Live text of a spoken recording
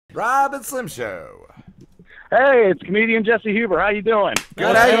Rob and Slim Show. Hey, it's comedian Jesse Huber. How you doing?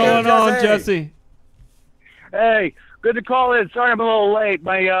 Good. How you doing, Jesse? Hey, good to call in. Sorry I'm a little late.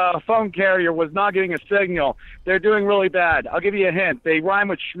 My phone carrier was not getting a signal. They're doing really bad. I'll give you a hint. They rhyme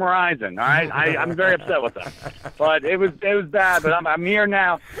with Schmerizing, all right? I'm very upset with them. But it was bad, but I'm here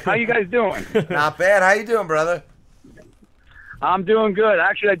now. How you guys doing? Not bad. How you doing, brother? I'm doing good.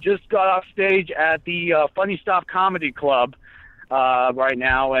 Actually, I just got off stage at the Funny Stuff Comedy Club right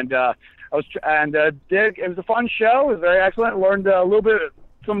now, and it was a fun show. It was very excellent. Learned a little bit of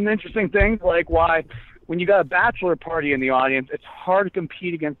some interesting things, like why when you got a bachelor party in the audience, it's hard to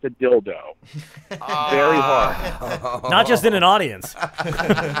compete against a dildo. Very hard. Not just in an audience. Yeah,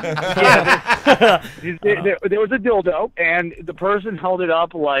 there was a dildo, and the person held it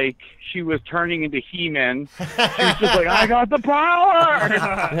up like she was turning into He-Man. She was just like, I got the power!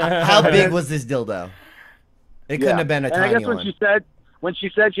 How big was this dildo? It couldn't have been a tiny one. And I guess when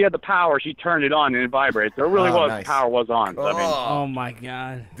she said she had the power, she turned it on and it vibrated. So it really was, nice. power was on. So, I mean, Oh my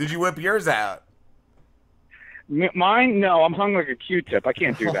God. Did you whip yours out? mine? No, I'm hung like a Q-tip. I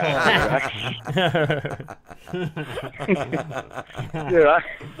can't do that. Dude,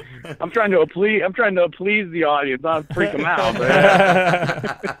 I'm trying to please the audience, not freak them out.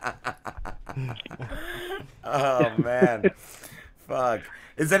 Oh man, fuck.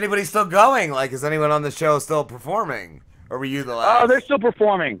 Is anybody still going? Like, is anyone on the show still performing? Or were you the last? Oh, they're still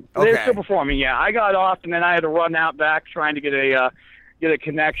performing. Okay. They're still performing. Yeah, I got off and then I had to run out back trying to get a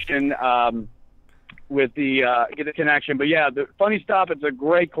connection with the get a connection. But yeah, the Funny Stop. It's a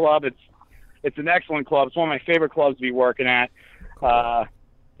great club. It's an excellent club. It's one of my favorite clubs to be working at.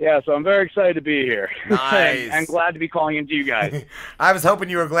 Yeah, so I'm very excited to be here. Nice. and glad to be calling into you guys. I was hoping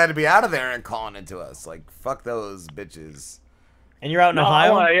you were glad to be out of there and calling into us. Like, fuck those bitches. And you're out in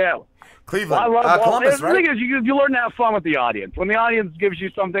Ohio? Yeah. Cleveland, Well, Columbus, the right? thing is, you learn to have fun with the audience. When the audience gives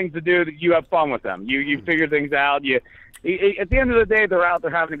you some things to do, you have fun with them. You figure things out. At the end of the day, they're out there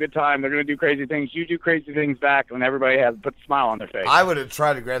having a good time. They're going to do crazy things. You do crazy things back, and everybody puts a smile on their face. I would have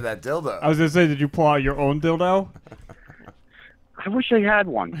tried to grab that dildo. I was gonna say, did you pull out your own dildo? I wish I had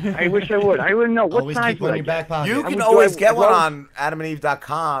one. I wish I would. I wouldn't know what Always size keep one in your back pocket. You can always get one on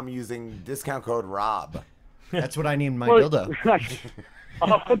AdamandEve.com using discount code ROB. That's what I named my dildo.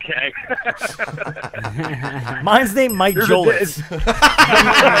 Oh, okay. Mine's named Mike Jolitz.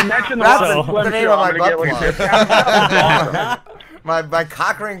 I mentioned the That's Robin the Slim name show. of my I'm gonna butt get like plug. My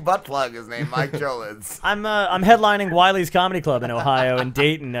cock ring butt plug is named Mike Jolitz. I'm headlining Wiley's Comedy Club in Ohio and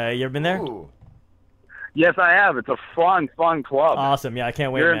Dayton. You ever been there? Ooh. Yes, I have. It's a fun club. Awesome. Yeah, I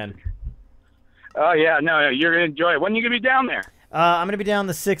can't wait, man. Oh yeah, no, you're gonna enjoy it. When are you gonna be down there? I'm gonna be down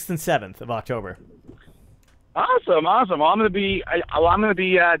the 6th and 7th of October. Awesome. Well, I'm gonna be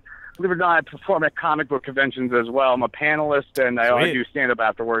at, believe it or not, I perform at comic book conventions as well. I'm a panelist and I do stand up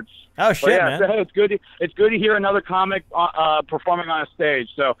afterwards. Oh shit, man! So, hey, it's good to hear another comic performing on a stage.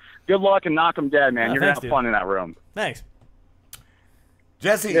 So good luck and knock 'em dead, man. You're gonna have fun in that room. Thanks.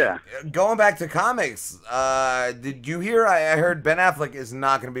 Jesse, going back to comics, did you hear? I heard Ben Affleck is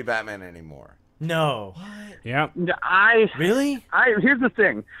not going to be Batman anymore. No. What? Yeah. Really? Here's the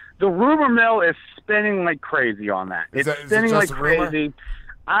thing. The rumor mill is spinning like crazy on that. It's spinning like crazy.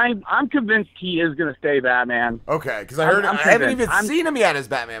 I'm convinced he is going to stay Batman. Okay, because I heard I haven't even seen him yet as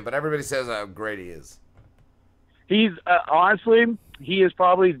Batman, but everybody says how great he is. He's honestly, he is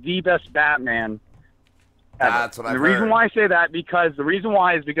probably the best Batman. That's what I've heard. The reason why I say that is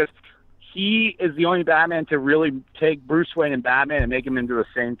because he is the only Batman to really take Bruce Wayne and Batman and make him into the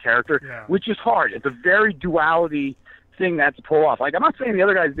same character, which is hard. It's a very duality thing that's to pull off. Like, I'm not saying the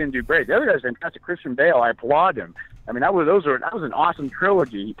other guys didn't do great. The other guys, fantastic. Christian Bale, I applaud him. I mean, that was an awesome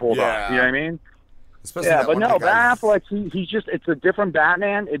trilogy he pulled off. You know what I mean? Especially but no, Ben Affleck, it's a different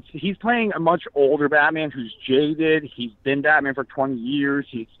Batman. He's playing a much older Batman who's jaded. He's been Batman for 20 years.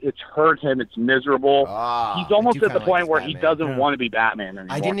 It's hurt him. It's miserable. He's almost at the point where he doesn't want to be Batman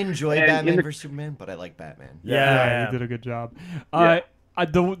anymore. I didn't enjoy Batman vs Superman, but I like Batman. Yeah, you did a good job.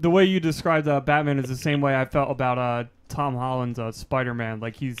 The way you described Batman is the same way I felt about Tom Holland's Spider-Man.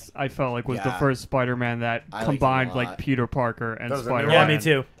 Like I felt like was the first Spider-Man that combined like Peter Parker and Spider-Man. Yeah, me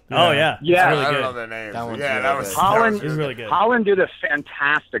too. Yeah. Oh yeah, yeah. Really I good. don't know their names. That was Holland. He's really good. Holland did a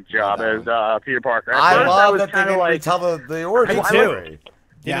fantastic job as Peter Parker. I love that they didn't retell the origin story.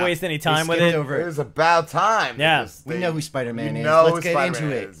 Didn't waste any time with it. It was about time. Yeah, we know who Spider-Man is. Let's get into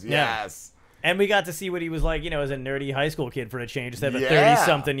it. Yes. And we got to see what he was like, as a nerdy high school kid for a change, instead of a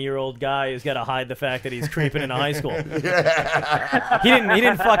 30-something-year-old guy who's got to hide the fact that he's creeping into high school. He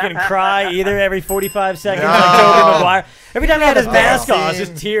didn't fucking cry either every 45 seconds like Tobey Maguire. Every time he had his mask on, it was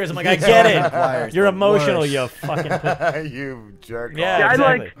just tears. I'm like, I get it. You're emotional, you fucking... You jerk. Yeah,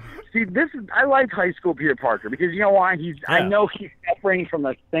 exactly. I like high school Peter Parker because you know why? I know he's suffering from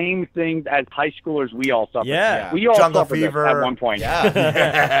the same things as high schoolers we all suffer. Yeah. We all Jungle suffered fever at one point.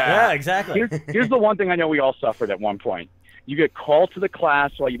 Yeah, exactly. Here's the one thing I know we all suffered at one point. You get called to the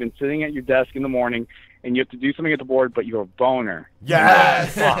class while you've been sitting at your desk in the morning, and you have to do something at the board, but you're a boner.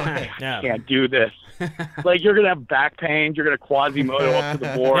 Yes. I can't do this. Like, you're going to have back pain. You're going to Quasimodo up to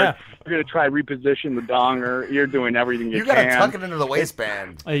the board. Yeah. You're going to try reposition the donger. You're doing everything you can. You got to tuck it into the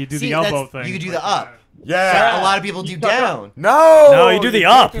waistband. Oh, you do the elbow thing. You could do the up. Yeah. A lot of people do down. No, you do the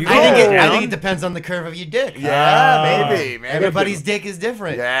up. I think it depends on the curve of your dick. Yeah, maybe. Everybody's dick is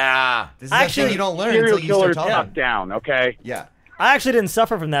different. Yeah. This is actually you don't learn until you start talking. Tuck down, okay? Yeah. I actually didn't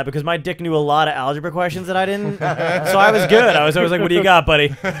suffer from that because my dick knew a lot of algebra questions that I didn't. So I was good. I was always like, what do you got, buddy?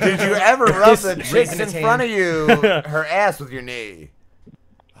 Did you ever rub the chick in front of you, her ass with your knee?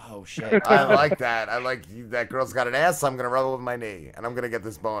 Oh, shit. I like that. I like that girl's got an ass, so I'm going to rub it with my knee, and I'm going to get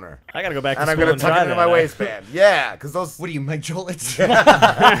this boner. I got to go back to and school I'm going to tuck it into my waistband. Yeah, because those... What are you, Mike Jolitz?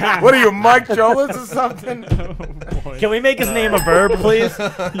 What are you, Mike Jolitz or something? Can we make his name a verb, please?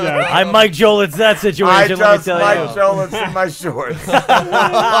 Yeah. I'm Mike Jolitz, that situation, I let me just tell Mike you. Jolitz in my shorts.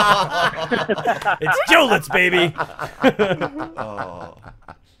 It's Jolitz, baby. Oh.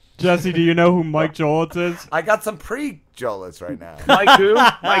 Jesse, do you know who Mike Jolitz is? I got some pre-Jolitz right now. Mike who?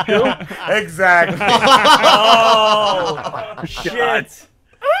 Mike who? Exactly. Oh, shit.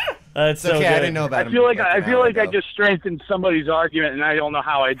 That's so okay, good. I didn't know about him. I feel like I just strengthened somebody's argument, and I don't know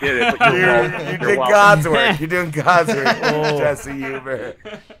how I did it. But You did God's work. You're doing God's work, Jesse Huber.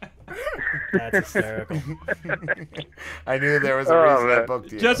 That's hysterical. I knew there was a reason I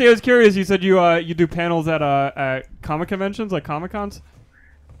booked you. Jesse, I was curious. You said you do panels at comic conventions, like Comic Cons.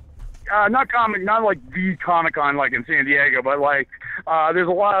 Not like the Comic-Con like in San Diego, but like there's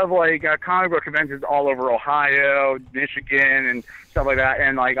a lot of like comic book conventions all over Ohio, Michigan, and stuff like that.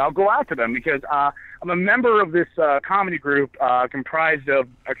 And like I'll go out to them because I'm a member of this comedy group comprised of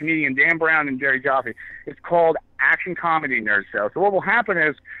a comedian Dan Brown and Jerry Jaffe. It's called Action Comedy Nerd Show. So what will happen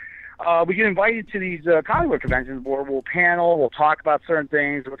is we get invited to these comic book conventions where we'll panel, we'll talk about certain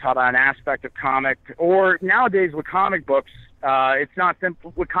things, we'll talk about an aspect of comic, or nowadays with comic books. It's not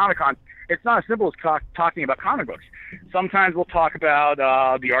simple with Comic-Con. It's not as simple as talking about comic books. Sometimes we'll talk about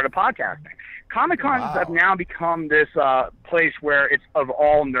the art of podcasting. Comic-Cons have now become this place where it's of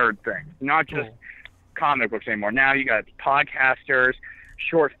all nerd things, not just comic books anymore. Now you got podcasters,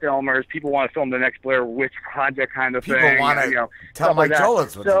 short filmers, people want to film the next Blair Witch Project kind of thing. People want to tell Mike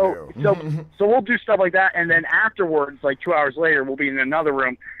Jolitz what to do. So we'll do stuff like that, and then afterwards, like 2 hours later, we'll be in another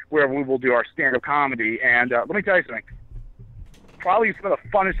room where we will do our stand-up comedy. And let me tell you something. Probably some of the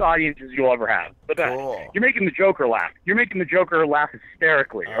funnest audiences you'll ever have. The best. Cool. You're making the Joker laugh. You're making the Joker laugh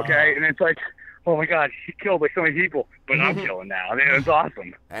hysterically, okay? And it's like, oh my God, he killed like so many people, but I'm killing now. I mean, it's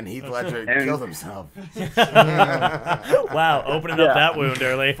awesome. And Heath Ledger killed himself. Wow, opening up that wound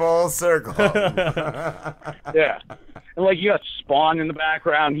early. Full circle. Yeah. And like you got Spawn in the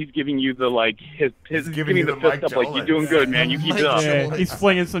background, he's giving you the like his giving you the fist up like you're doing good, man. You keep it up. Yeah, he's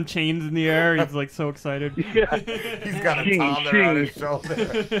flinging some chains in the air. He's like so excited. Yeah. He's got a toddler on his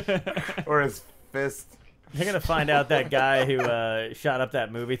shoulder or his fist. You're going to find out that guy who shot up that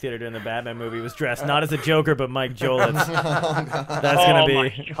movie theater during the Batman movie was dressed not as a Joker, but Mike Jolitz. That's going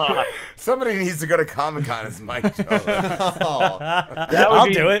to be... Somebody needs to go to Comic-Con as Mike Jolitz. I'll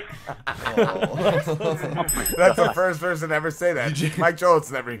do it. That's the first person to ever say that. Mike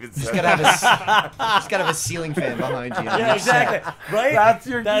Jolitz never even said that. Just gotta have a ceiling fan behind you. Yeah, exactly. Right? That's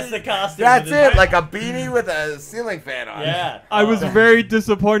the costume. That's it, like a beanie with a ceiling fan on. Yeah. I was very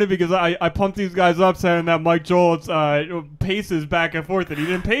disappointed because I pumped these guys up saying that Mike Jolitz paces back and forth, and he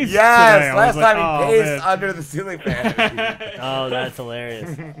didn't pace. Yes, today. last time he paced under the ceiling fan. Oh, that's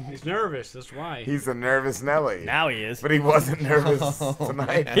hilarious. He's nervous, that's why. He's a nervous Nelly. Now he is. But he wasn't nervous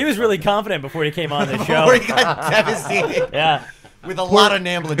tonight. He was really confident before he came on the show. Before he got devastated. Yeah. With a lot of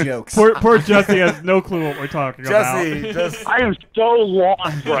Nambla jokes. Poor Jesse has no clue what we're talking about. Jesse, I am so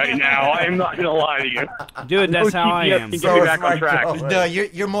lost right now. I am not going to lie to you. Dude, that's how I am. Get me back on track. No,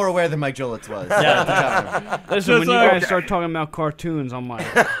 you're more aware than Mike Jolitz was. Yeah. Listen, when you guys start talking about cartoons, I'm like...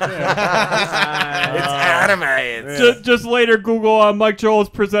 it's anime. Just later, Google Mike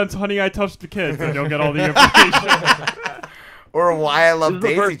Jolitz presents Honey, I Touched the Kids, and you'll get all the information. Or why I love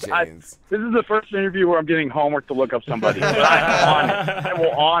daisy chains. This is the first interview where I'm getting homework to look up somebody. But I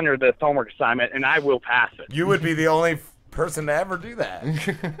will honor this homework assignment, and I will pass it. You would be the only person to ever do that.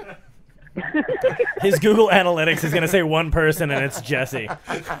 His Google Analytics is going to say one person, and it's Jesse.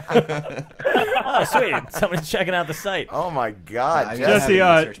 Oh, sweet. Someone's checking out the site. Oh, my God. Jesse,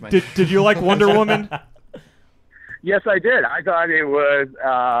 did you like Wonder Woman? Yes, I did. I thought it was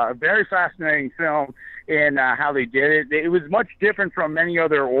a very fascinating film in how they did it. It was much different from many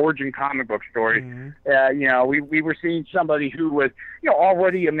other origin comic book stories. Mm-hmm. We were seeing somebody who was,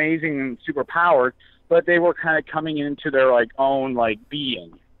 already amazing and super powered, but they were kind of coming into their own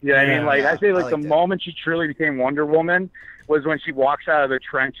being. You know what I mean? I say the moment she truly became Wonder Woman was when she walks out of the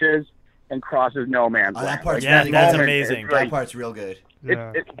trenches and crosses no man's land. That part's that's amazing. That part's real good.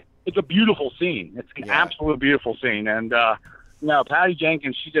 It's a beautiful scene. It's an absolute beautiful scene. And, Patty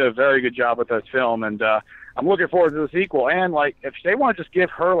Jenkins, she did a very good job with this film. And I'm looking forward to the sequel. And, if they want to just give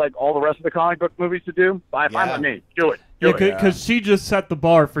her, all the rest of the comic book movies to do, fine with me. Do it. Because she just set the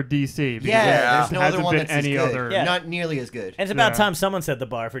bar for DC. There's no other one that's any as good. other. Yeah. Not nearly as good. And it's about time someone set the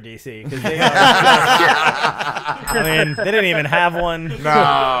bar for DC. Because they they didn't even have one.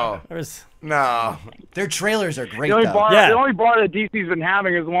 No. No. Their trailers are great, the only bar that DC's been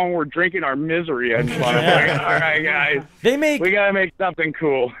having is the one where we're drinking our misery. And all right, guys. We got to make something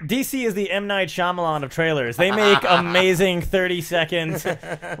cool. DC is the M. Night Shyamalan of trailers. They make amazing 30-second,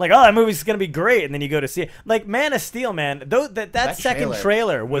 that movie's going to be great. And then you go to see it. Man of Steel, man. That second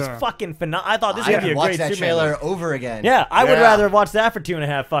trailer was fucking phenomenal. I thought this was going to be a great Superman. I watched that trailer over again. Yeah, I would rather watch that for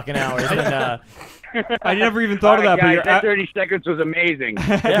 2.5 fucking hours than... I never even thought of that. Guys, but that 30 seconds was amazing.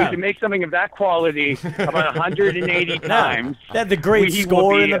 If we can make something of that quality about 180 times. They had the great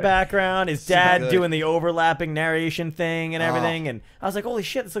score in the background. His dad doing the overlapping narration thing and everything. And I was like, holy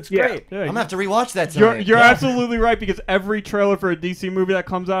shit, this looks great. Yeah, I'm going to have to rewatch that tonight. You're absolutely right, because every trailer for a DC movie that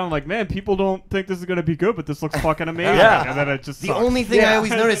comes out, I'm like, man, people don't think this is going to be good, but this looks fucking amazing. And then it just the sucks. only thing I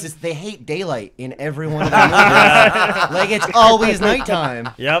always notice is they hate daylight in every one of the movies. It's always nighttime.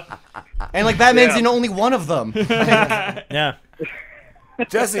 Yep. And Batman's in only one of them. Yeah.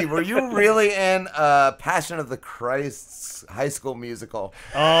 Jesse, were you really in Passion of the Christ's High School Musical?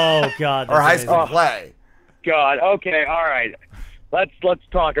 Oh God. Or High School Play? God. Okay. All right. Let's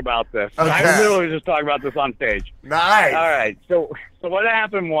talk about this. Okay. I was literally just talking about this on stage. Nice. All right. So what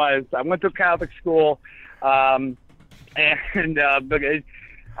happened was I went to Catholic school, and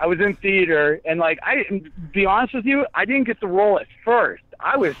I was in theater, and to be honest with you, I didn't get the role at first.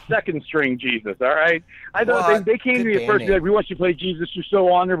 I was second string Jesus, all right? I thought they came to me at first, like, we want you to play Jesus, you're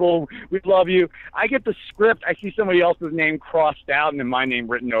so honorable, we love you. I get the script, I see somebody else's name crossed out and then my name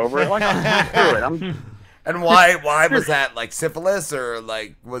written over it. I'm through it. And why was that, syphilis, or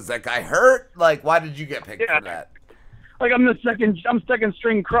was that guy hurt? Why did you get picked for that? I'm second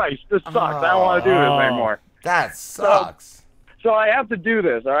string Christ. This sucks. I don't want to do this anymore. That sucks. So I have to do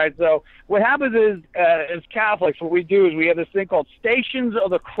this, all right? So what happens is, as Catholics, what we do is we have this thing called Stations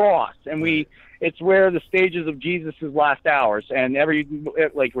of the Cross, and it's where the stages of Jesus' last hours, and where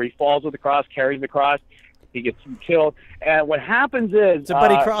he falls with the cross, carries the cross, he gets killed, and what happens is... It's a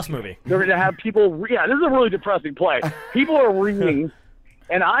Buddy Cross movie. They're going to have people... Yeah, this is a really depressing play. People are reading...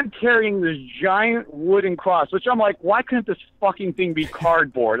 And I'm carrying this giant wooden cross, which I'm like, why couldn't this fucking thing be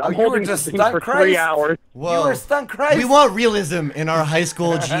cardboard? I'm holding this thing for 3 hours. Whoa. You were stunned Christ. We want realism in our high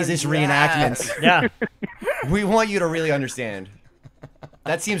school Jesus reenactments. Yeah. We want you to really understand.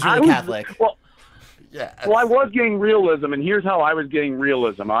 That seems really Catholic. Well, I was getting realism, and here's how I was getting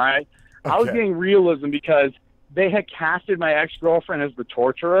realism, all right? Okay. I was getting realism because they had casted my ex-girlfriend as the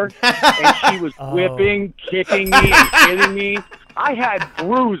torturer, and she was whipping, kicking me, and hitting me. I had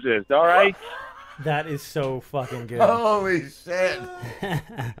bruises, all right? That is so fucking good. Holy shit.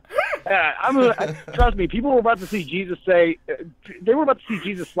 Trust me, people were about to see Jesus they were about to see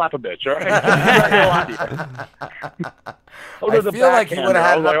Jesus slap a bitch, all right? I feel like he would have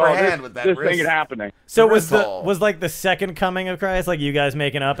had an upper hand with that this thing is happening. So was the second coming of Christ, you guys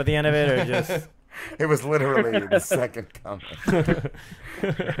making up at the end of it, or just... It was literally the second coming.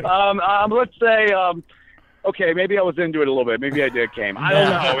 Let's say... okay, maybe I was into it a little bit. Maybe I did came. I don't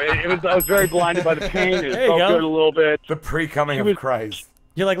know. I was very blinded by the pain. It felt good a little bit. The pre-coming of Christ.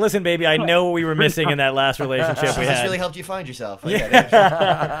 You're like, listen, baby, I know what we were missing in that last relationship we had. This really helped you find yourself. But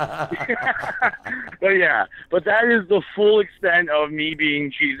that is the full extent of me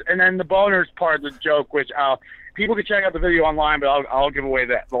being Jesus. And then the bonus part of the joke, which people can check out the video online, but I'll give away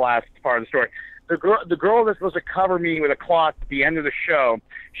the last part of the story. the girl that's supposed to cover me with a cloth at the end of the show,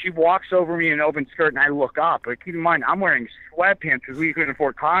 she walks over me in an open skirt, and I look up. But keep in mind, I'm wearing sweatpants because we couldn't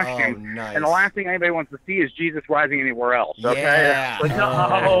afford costumes. Oh, nice. And the last thing anybody wants to see is Jesus Rising anywhere else. Okay? Yeah. Like,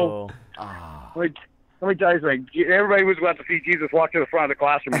 no. Let me tell you something. Everybody was about to see Jesus walk to the front of the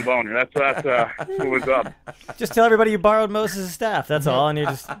classroom and boner. That's what was up. Just tell everybody you borrowed Moses' staff. That's all, and you're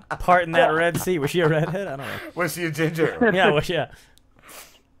just parting that Red Sea. Was she a redhead? I don't know. Was she a ginger? Yeah, yeah.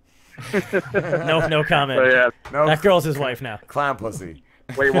 No comment. No. That girl's his wife now. Clown pussy.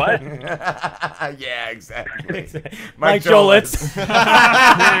 Wait, what? Yeah, exactly. Mike Jolitz.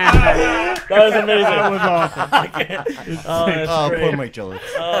 That was amazing. That was awesome. Oh, poor Mike Jolitz.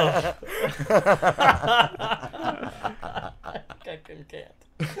 Oh. I can't.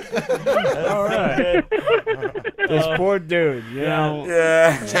 All right. This poor dude, you know.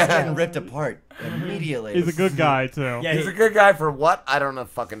 Yeah. Just getting ripped apart immediately. He's a good guy too. Yeah, He's a good guy for what? I don't know.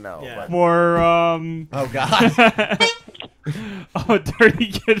 Fucking know. Yeah. But. For Oh God. a dirty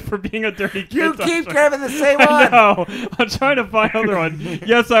kid for being a dirty kid. You keep grabbing the same I one. know. I'm trying to find another one.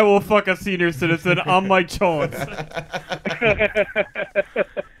 Yes, I will fuck a senior citizen. I'm Mike Jolitz.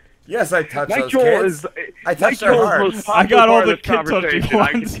 Yes, I touched Mike those Joel kids. is. I touched Mike their Joel's hearts. most I got all popular the part of kid this touching conversation.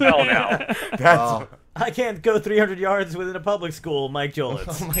 I can ones. tell now. That's, I can't go 300 yards within a public school, Mike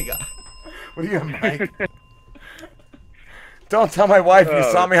Jolitz. Oh my God. what are you, Mike? Don't tell my wife you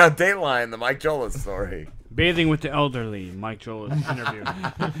saw me on Dateline, the Mike Jolitz story. Bathing with the elderly, Mike Jolitz interview.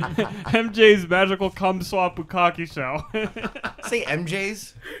 MJ's magical cum swap bukkake show. Say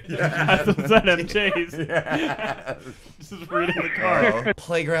MJ's. That's what said MJ's. Yeah. Just reading the card. Oh,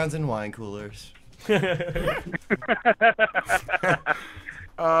 playgrounds and wine coolers.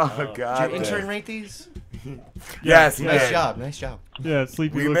 Oh, God. Did your intern rate these? Yes, he Nice did. job. Nice job. Yeah,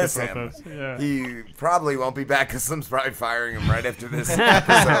 Sleepy We Lucas miss him. wrote this. Yeah. He probably won't be back because Slim's probably firing him right after this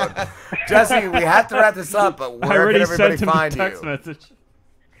episode. Jesse, we have to wrap this up, but I where already can everybody sent him a find text you? message.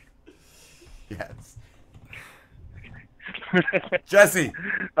 Yes. Jesse,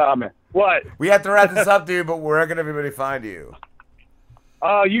 What? we have to wrap this up, dude, but where can everybody find you?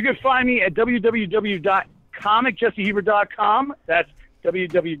 You can find me at www.comicjesseheber.com. That's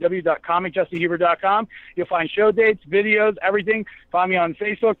www.comicjesseheber.com. You'll find show dates, videos, everything. Find me on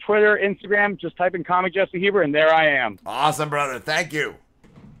Facebook, Twitter, Instagram. Just type in Comic Jesse Heber, and there I am. Awesome, brother. Thank you.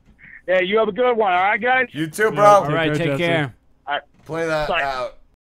 Yeah, you have a good one. All right, guys? You too, bro. All right, take Jesse. care. All right. Play that Bye. out.